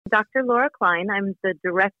Dr. Laura Klein. I'm the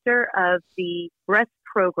director of the breast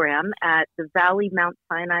program at the Valley Mount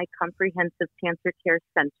Sinai Comprehensive Cancer Care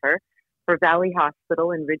Center for Valley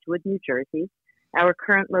Hospital in Ridgewood, New Jersey. Our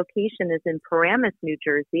current location is in Paramus, New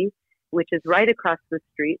Jersey, which is right across the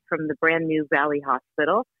street from the brand new Valley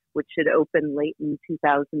Hospital, which should open late in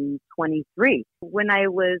 2023. When I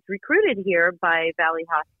was recruited here by Valley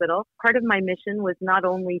Hospital, part of my mission was not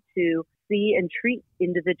only to see and treat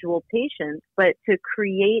individual patients, but to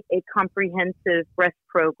create a comprehensive breast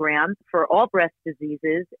program for all breast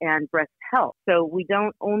diseases and breast health. So we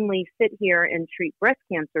don't only sit here and treat breast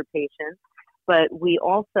cancer patients, but we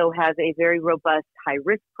also have a very robust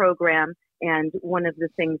high-risk program. And one of the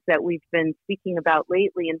things that we've been speaking about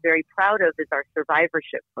lately and very proud of is our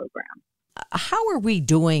survivorship program. How are we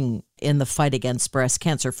doing in the fight against breast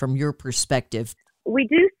cancer from your perspective? We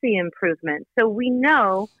do see improvement. So we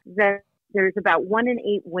know that there's about 1 in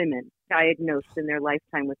 8 women diagnosed in their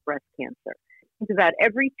lifetime with breast cancer. It's about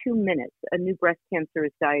every 2 minutes, a new breast cancer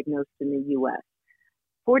is diagnosed in the U.S.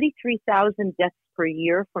 43,000 deaths per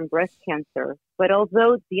year from breast cancer. But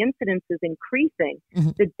although the incidence is increasing,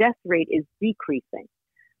 the death rate is decreasing.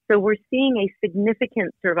 So we're seeing a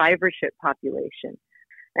significant survivorship population.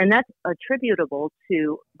 And that's attributable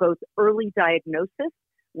to both early diagnosis,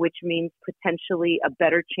 which means potentially a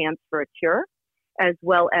better chance for a cure, as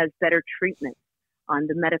well as better treatment on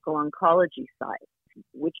the medical oncology side,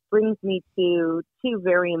 which brings me to 2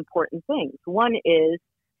 very important things. One is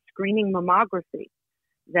screening mammography.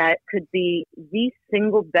 That could be the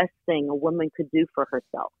single best thing a woman could do for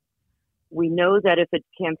herself. We know that if a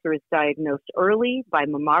cancer is diagnosed early by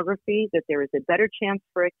mammography, that there is a better chance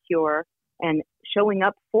for a cure, and showing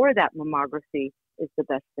up for that mammography is the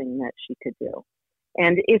best thing that she could do.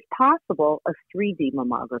 And if possible, a 3D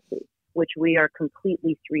mammography, which we are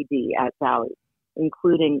completely 3D at Valley,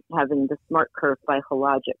 including having the Smart Curve by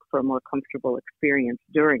Hologic for a more comfortable experience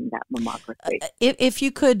during that mammography. If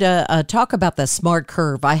you could talk about the Smart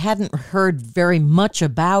Curve, I hadn't heard very much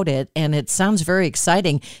about it, and it sounds very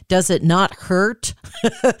exciting. Does it not hurt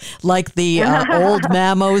like the old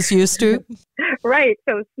mammos used to? Right.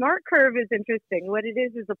 So Smart Curve is interesting. What it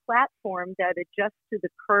is a platform that adjusts to the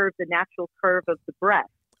curve, the natural curve of the breast.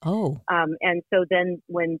 Oh. And so then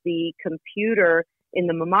when the computer in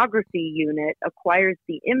the mammography unit acquires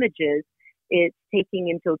the images, it's taking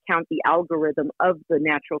into account the algorithm of the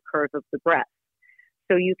natural curve of the breast.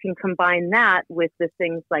 So you can combine that with the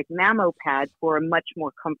things like MammoPad for a much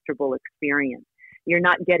more comfortable experience. You're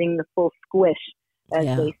not getting the full squish, as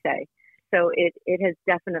they say. So it has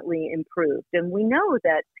definitely improved. And we know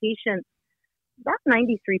that patients, about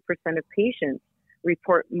 93% of patients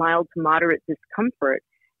report mild to moderate discomfort,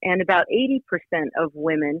 and about 80% of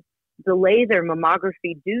women delay their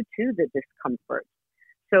mammography due to the discomfort.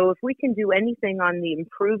 So if we can do anything on the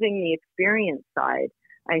improving the experience side,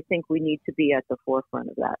 I think we need to be at the forefront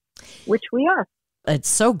of that, which we are. It's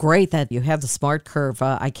so great that you have the Smart Curve.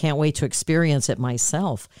 I can't wait to experience it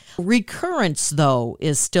myself. Recurrence, though,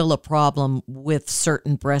 is still a problem with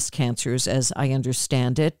certain breast cancers, as I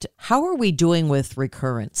understand it. How are we doing with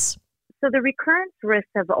recurrence? So the recurrence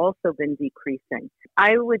risks have also been decreasing.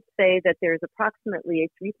 I would say that there's approximately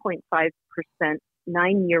a 3.5%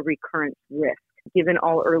 9-year recurrence risk, given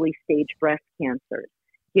all early stage breast cancers,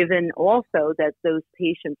 given also that those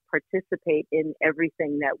patients participate in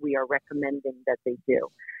everything that we are recommending that they do.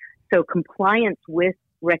 So compliance with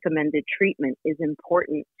recommended treatment is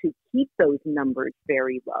important to keep those numbers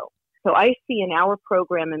very low. So I see in our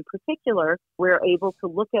program in particular, we're able to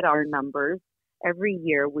look at our numbers. Every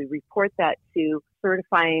year, we report that to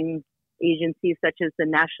certifying agencies such as the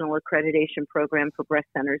National Accreditation Program for Breast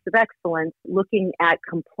Centers of Excellence, looking at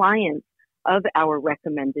compliance of our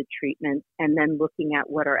recommended treatment, and then looking at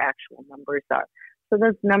what our actual numbers are. So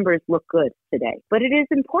those numbers look good today. But it is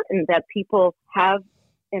important that people have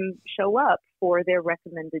and show up for their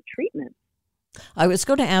recommended treatment. I was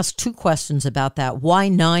going to ask 2 questions about that. Why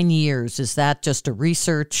 9 years? Is that just a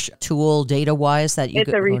research tool, data-wise?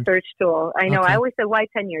 It's a research tool. I know. Okay. I always say, why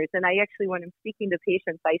 10 years? And I actually, when I'm speaking to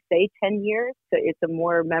patients, I say 10 years. So it's a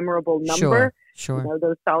more memorable number. Sure. You know,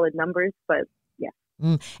 those solid numbers. But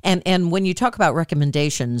yeah. And when you talk about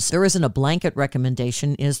recommendations, there isn't a blanket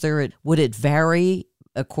recommendation. Is there? Would it vary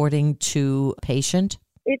according to patient?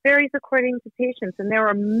 It varies according to patients, and there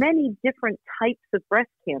are many different types of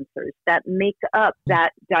breast cancers that make up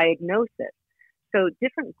that diagnosis. So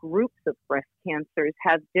different groups of breast cancers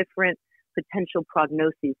have different potential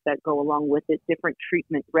prognoses that go along with it, different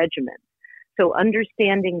treatment regimens. So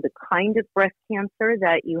understanding the kind of breast cancer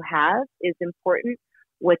that you have is important,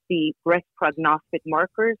 what the breast prognostic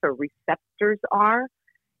markers or receptors are,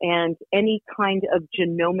 and any kind of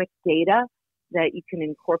genomic data that you can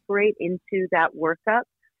incorporate into that workup.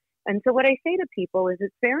 And so what I say to people is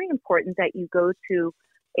it's very important that you go to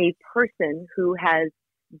a person who has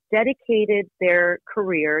dedicated their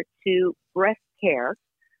career to breast care,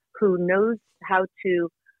 who knows how to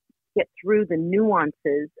get through the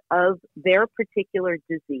nuances of their particular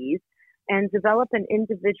disease and develop an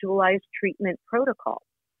individualized treatment protocol.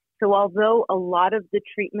 So although a lot of the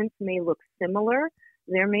treatments may look similar,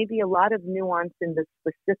 there may be a lot of nuance in the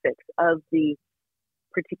specifics of the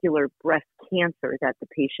particular breast cancer that the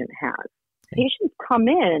patient has. Patients come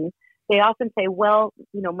in, they often say, well,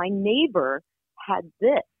 my neighbor had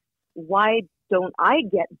this. Why don't I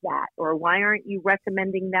get that? Or why aren't you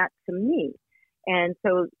recommending that to me? And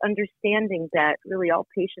so understanding that really all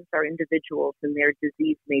patients are individuals and their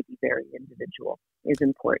disease may be very individual is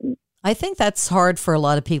important. I think that's hard for a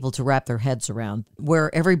lot of people to wrap their heads around,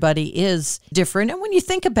 where everybody is different. And when you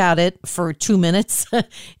think about it for 2 minutes,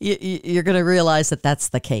 you're going to realize that that's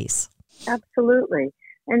the case. Absolutely.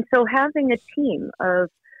 And so having a team of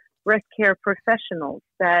breast care professionals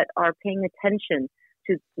that are paying attention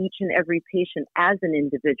to each and every patient as an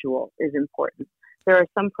individual is important. There are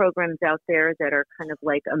some programs out there that are kind of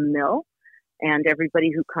like a mill, and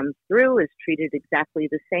everybody who comes through is treated exactly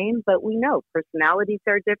the same. But we know personalities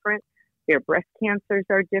are different, their breast cancers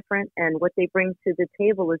are different, and what they bring to the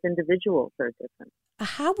table as individuals are different.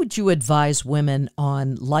 How would you advise women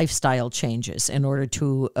on lifestyle changes in order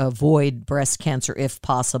to avoid breast cancer if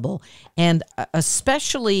possible? And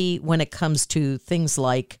especially when it comes to things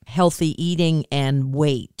like healthy eating and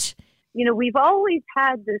weight. We've always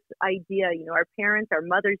had this idea, our parents, our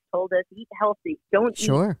mothers told us, eat healthy, don't eat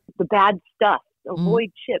the bad stuff,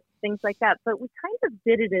 avoid chips, things like that. But we kind of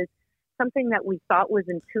did it as something that we thought was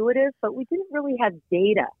intuitive, but we didn't really have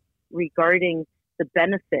data regarding the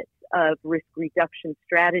benefits of risk reduction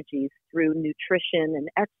strategies through nutrition and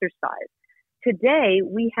exercise. Today,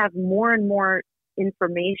 we have more and more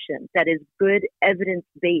information that is good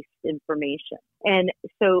evidence-based information. And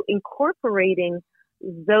so incorporating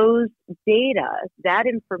those data, that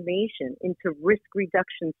information into risk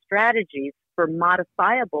reduction strategies for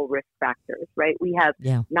modifiable risk factors, right? We have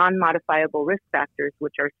non-modifiable risk factors,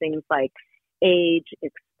 which are things like age,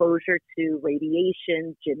 exposure to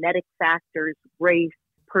radiation, genetic factors, race,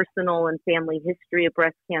 personal and family history of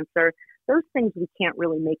breast cancer. Those things we can't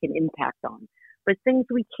really make an impact on. But things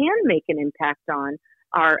we can make an impact on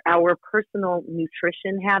are our personal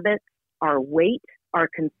nutrition habits, our weight, our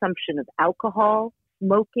consumption of alcohol,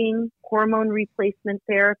 smoking, hormone replacement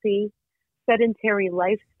therapy, sedentary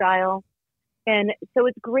lifestyle. And so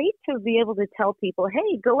it's great to be able to tell people,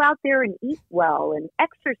 hey, go out there and eat well and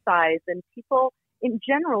exercise. And people in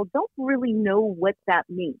general don't really know what that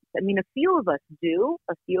means. I mean, a few of us do.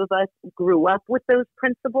 A few of us grew up with those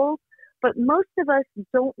principles, but most of us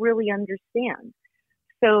don't really understand.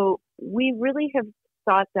 So we really have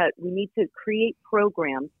thought that we need to create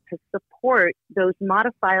programs to support those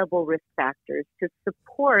modifiable risk factors, to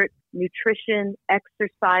support nutrition,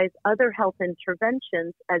 exercise, other health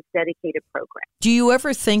interventions as dedicated programs. Do you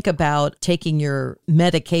ever think about taking your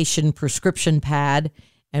medication prescription pad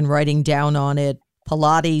and writing down on it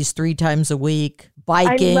Pilates 3 times a week,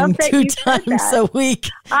 biking 2 times a week?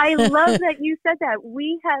 I love that you said that.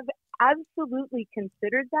 We have absolutely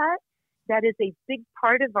considered that. That is a big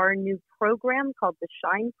part of our new program called the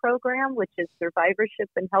SHINE program, which is Survivorship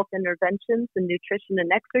and Health Interventions in Nutrition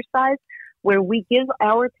and Exercise, where we give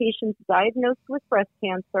our patients diagnosed with breast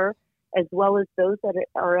cancer, as well as those that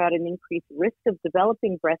are at an increased risk of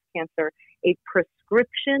developing breast cancer, a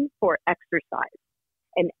prescription for exercise,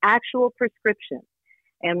 an actual prescription.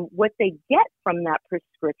 And what they get from that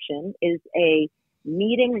prescription is a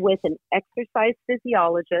meeting with an exercise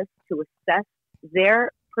physiologist to assess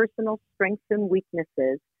their personal strengths and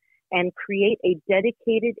weaknesses and create a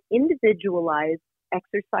dedicated, individualized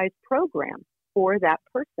exercise program for that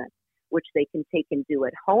person, which they can take and do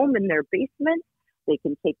at home in their basement. They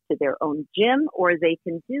can take to their own gym, or they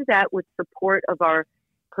can do that with support of our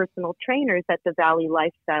personal trainers at the Valley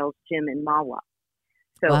Lifestyles Gym in Mahwah.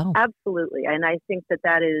 So Absolutely. And I think that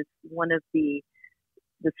that is one of the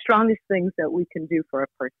strongest things that we can do for a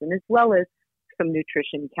person, as well as some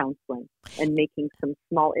nutrition counseling and making some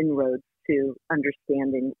small inroads to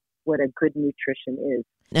understanding what a good nutrition is.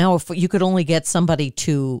 Now, if you could only get somebody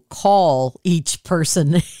to call each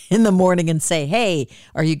person in the morning and say, hey,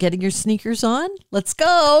 are you getting your sneakers on? Let's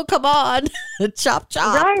go. Come on. Chop,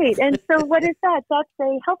 chop. Right. And so what is that? That's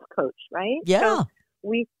a health coach, right? Yeah. So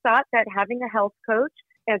we thought that having a health coach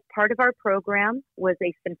as part of our program was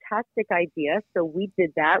a fantastic idea. So we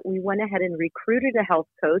did that. We went ahead and recruited a health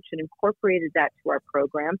coach and incorporated that to our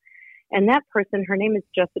program. And that person, her name is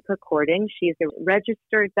Jessica Cording. She's a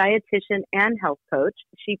registered dietitian and health coach.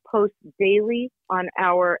 She posts daily on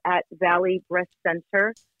our at Valley Breast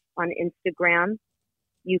Center on Instagram.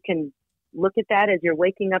 You can look at that as you're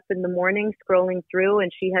waking up in the morning, scrolling through,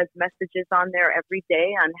 and she has messages on there every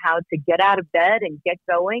day on how to get out of bed and get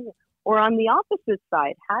going. Or on the opposite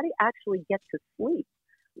side, how to actually get to sleep,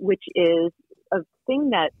 which is a thing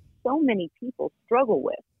that so many people struggle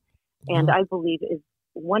with. And I believe is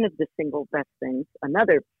one of the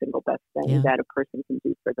another single best thing that a person can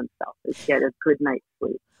do for themselves is get a good night's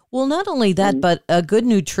sleep. Well, not only that, but a good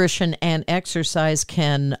nutrition and exercise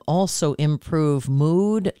can also improve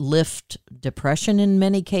mood, lift depression in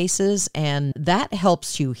many cases, and that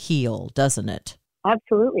helps you heal, doesn't it?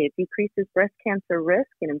 Absolutely. It decreases breast cancer risk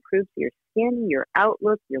and improves your skin, your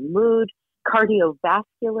outlook, your mood.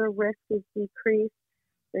 Cardiovascular risk is decreased.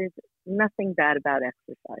 There's nothing bad about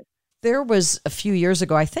exercise. There was a few years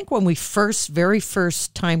ago, I think when we very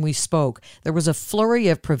first time we spoke, there was a flurry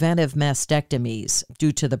of preventive mastectomies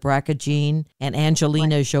due to the BRCA gene, and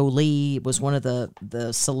Angelina Jolie was one of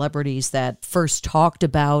the celebrities that first talked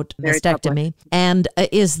about mastectomy. And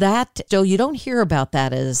is that still, you don't hear about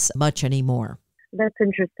that as much anymore? That's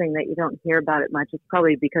interesting that you don't hear about it much. It's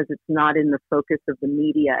probably because it's not in the focus of the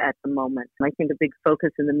media at the moment. I think a big focus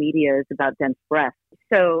in the media is about dense breasts.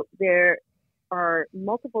 So there are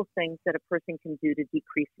multiple things that a person can do to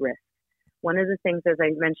decrease risk. One of the things, as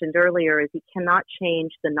I mentioned earlier, is you cannot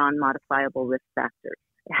change the non-modifiable risk factors.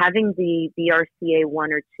 Having the BRCA1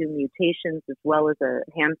 or 2 mutations, as well as a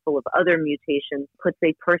handful of other mutations, puts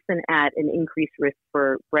a person at an increased risk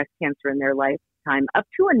for breast cancer in their lifetime, up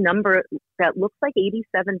to a number that looks like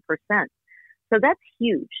 87%. So that's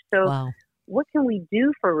huge. So wow. What can we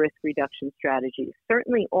do for risk reduction strategies?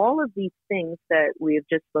 Certainly all of these things that we have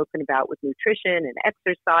just spoken about with nutrition and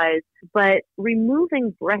exercise, but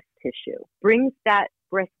removing breast tissue brings that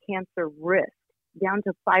breast cancer risk down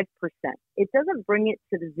to 5%. It doesn't bring it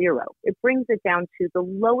to the 0. It brings it down to the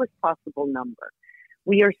lowest possible number.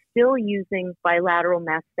 We are still using bilateral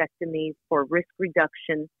mastectomy for risk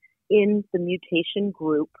reduction in the mutation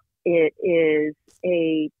group. It is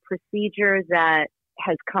a procedure that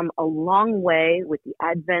has come a long way with the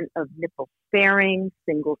advent of nipple sparing,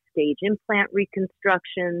 single-stage implant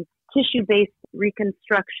reconstructions, tissue-based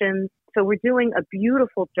reconstructions. So we're doing a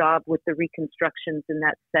beautiful job with the reconstructions in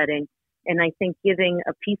that setting, and I think giving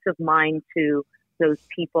a peace of mind to those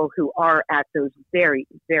people who are at those very,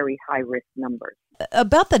 very high-risk numbers.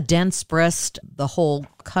 About the dense breast, the whole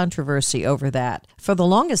controversy over that. For the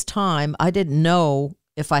longest time, I didn't know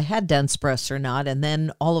if I had dense breasts or not, and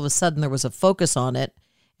then all of a sudden there was a focus on it,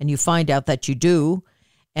 and you find out that you do.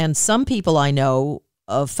 And some people I know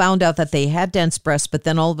found out that they had dense breasts, but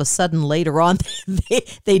then all of a sudden later on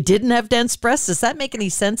they didn't have dense breasts. Does that make any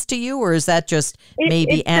sense to you, or is that just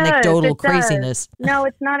maybe anecdotal craziness? No,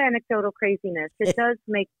 it's not anecdotal craziness. It does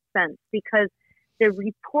make sense because the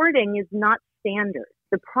reporting is not standard.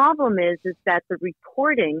 The problem is that the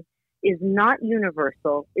reporting is not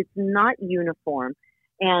universal. It's not uniform.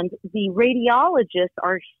 And the radiologists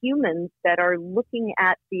are humans that are looking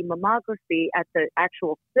at the mammography, at the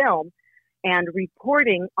actual film, and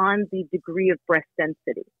reporting on the degree of breast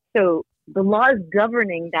density. So the laws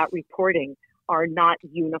governing that reporting are not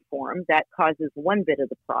uniform. That causes one bit of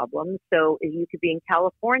the problem. So you could be in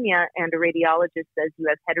California and a radiologist says you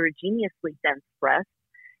have heterogeneously dense breasts,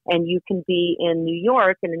 and you can be in New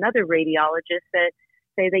York and another radiologist that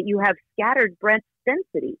say that you have scattered breast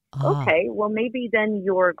density. Okay, well, maybe then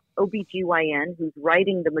your OBGYN, who's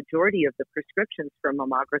writing the majority of the prescriptions for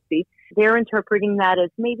mammography, they're interpreting that as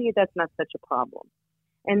maybe that's not such a problem.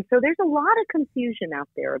 And so there's a lot of confusion out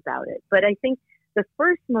there about it. But I think the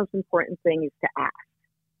first most important thing is to ask,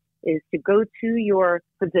 is to go to your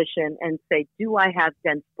physician and say, do I have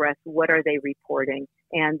dense breasts? What are they reporting?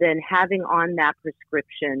 And then having on that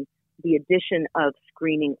prescription the addition of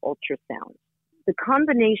screening ultrasound. The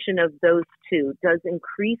combination of those two does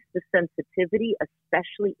increase the sensitivity,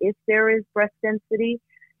 especially if there is breast density.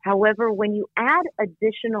 However, when you add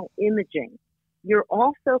additional imaging, you're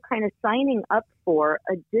also kind of signing up for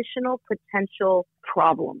additional potential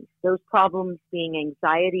problems. Those problems being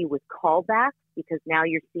anxiety with callbacks, because now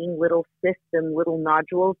you're seeing little cysts and little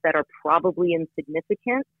nodules that are probably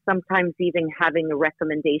insignificant, sometimes even having a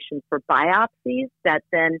recommendation for biopsies that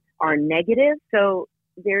then are negative. So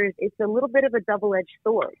it's a little bit of a double-edged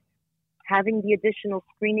sword. Having the additional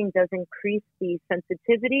screening does increase the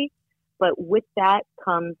sensitivity, but with that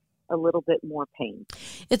comes a little bit more pain.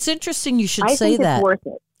 It's interesting you should I say think that. it's worth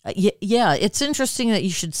it. Yeah, it's interesting that you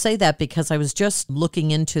should say that because I was just looking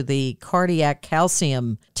into the cardiac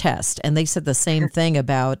calcium test, and they said the same thing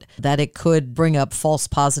about that it could bring up false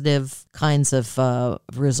positive kinds of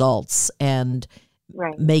results and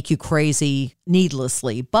make you crazy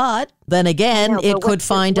needlessly. But then again, it could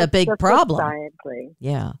find a big problem.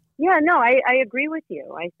 Yeah. Yeah, no, I agree with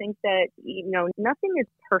you. I think that, nothing is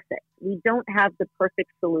perfect. We don't have the perfect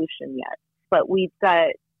solution yet, but we've got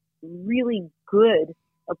really good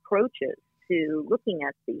approaches to looking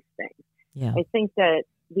at these things. Yeah. I think that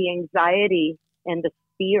the anxiety and the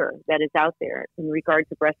fear that is out there in regard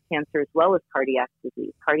to breast cancer as well as cardiac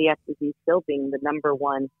disease still being the number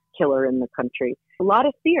one killer in the country, a lot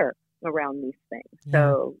of fear around these things. Yeah.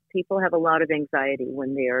 So people have a lot of anxiety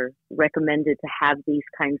when they are recommended to have these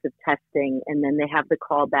kinds of testing, and then they have the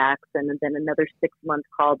callbacks and then another 6-month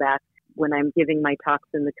callback. When I'm giving my talks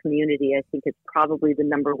in the community, I think it's probably the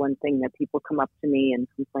number one thing that people come up to me and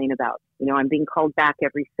complain about. I'm being called back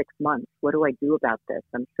every 6 months. What do I do about this?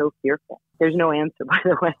 I'm so fearful. There's no answer, by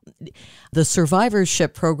the way. The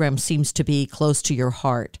survivorship program seems to be close to your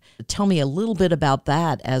heart. Tell me a little bit about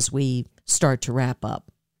that as we start to wrap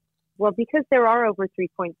up. Well, because there are over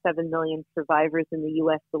 3.7 million survivors in the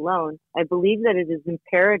U.S. alone, I believe that it is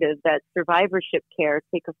imperative that survivorship care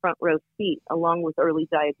take a front row seat along with early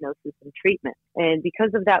diagnosis and treatment. And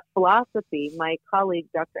because of that philosophy, my colleague,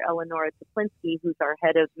 Dr. Eleonora Teplinsky, who's our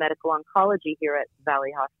head of medical oncology here at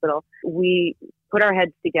Valley Hospital, we put our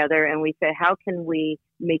heads together and we say, how can we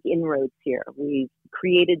make inroads here? We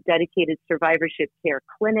created dedicated survivorship care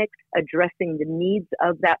clinics addressing the needs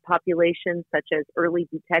of that population, such as early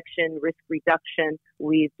detection, risk reduction.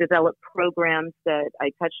 We've developed programs that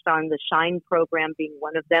I touched on, the SHINE program being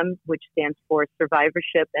one of them, which stands for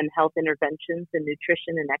Survivorship and Health Interventions in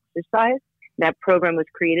Nutrition and Exercise. That program was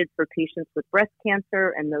created for patients with breast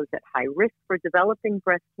cancer and those at high risk for developing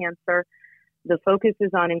breast cancer. The focus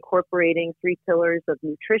is on incorporating 3 pillars of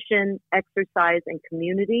nutrition, exercise, and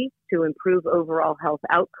community to improve overall health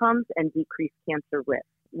outcomes and decrease cancer risk.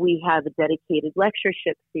 We have a dedicated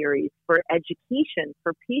lectureship series for education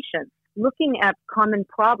for patients, looking at common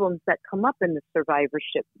problems that come up in the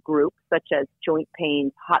survivorship group, such as joint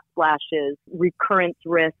pains, hot flashes, recurrence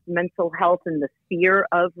risk, mental health and the fear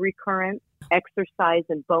of recurrence, exercise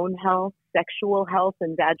and bone health, sexual health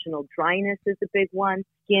and vaginal dryness is a big one,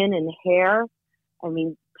 skin and hair. I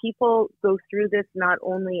mean, people go through this, not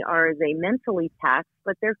only are they mentally taxed,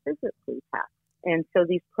 but they're physically taxed. And so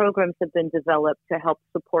these programs have been developed to help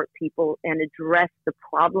support people and address the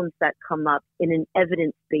problems that come up in an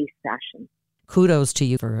evidence-based fashion. Kudos to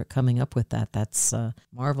you for coming up with that. That's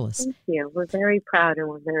marvelous. Thank you. We're very proud and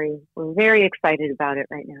we're very excited about it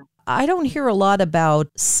right now. I don't hear a lot about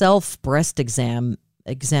self-breast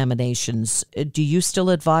examinations. Do you still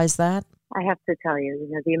advise that? I have to tell you,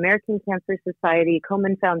 the American Cancer Society,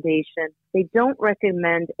 Komen Foundation, they don't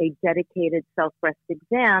recommend a dedicated self-breast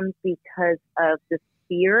exam because of the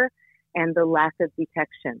fear and the lack of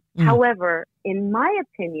detection. However, in my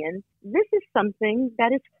opinion, this is something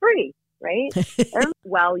that is free. Right?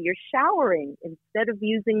 While you're showering, instead of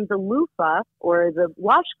using the loofah or the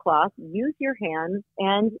washcloth, use your hands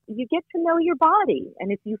and you get to know your body.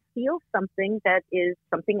 And if you feel something that is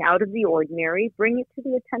something out of the ordinary, bring it to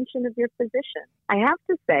the attention of your physician. I have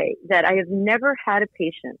to say that I have never had a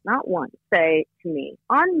patient, not once, say to me,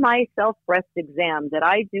 on my self-breast exam that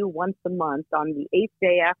I do once a month on the 8th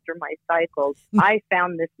day after my cycles, I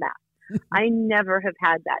found this mass. I never have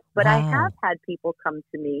had that. But wow. I have had people come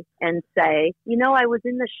to me and say, I was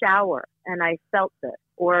in the shower and I felt this,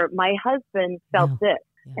 or my husband felt this.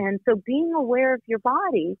 Yeah. And so being aware of your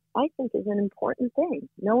body, I think, is an important thing,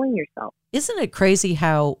 knowing yourself. Isn't it crazy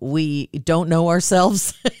how we don't know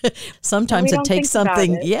ourselves? Sometimes it takes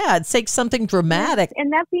something, it takes something dramatic.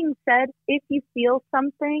 And that being said, if you feel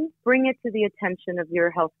something, bring it to the attention of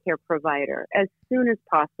your healthcare provider as soon as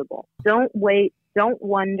possible. Don't wait. Don't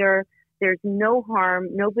wonder. There's no harm.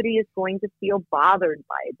 Nobody is going to feel bothered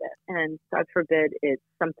by this. And God forbid it's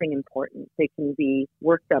something important. They can be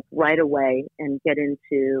worked up right away and get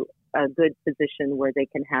into a good position where they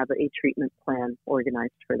can have a treatment plan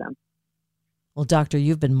organized for them. Well, Doctor,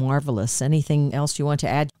 you've been marvelous. Anything else you want to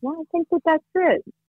add? Well, I think that's it.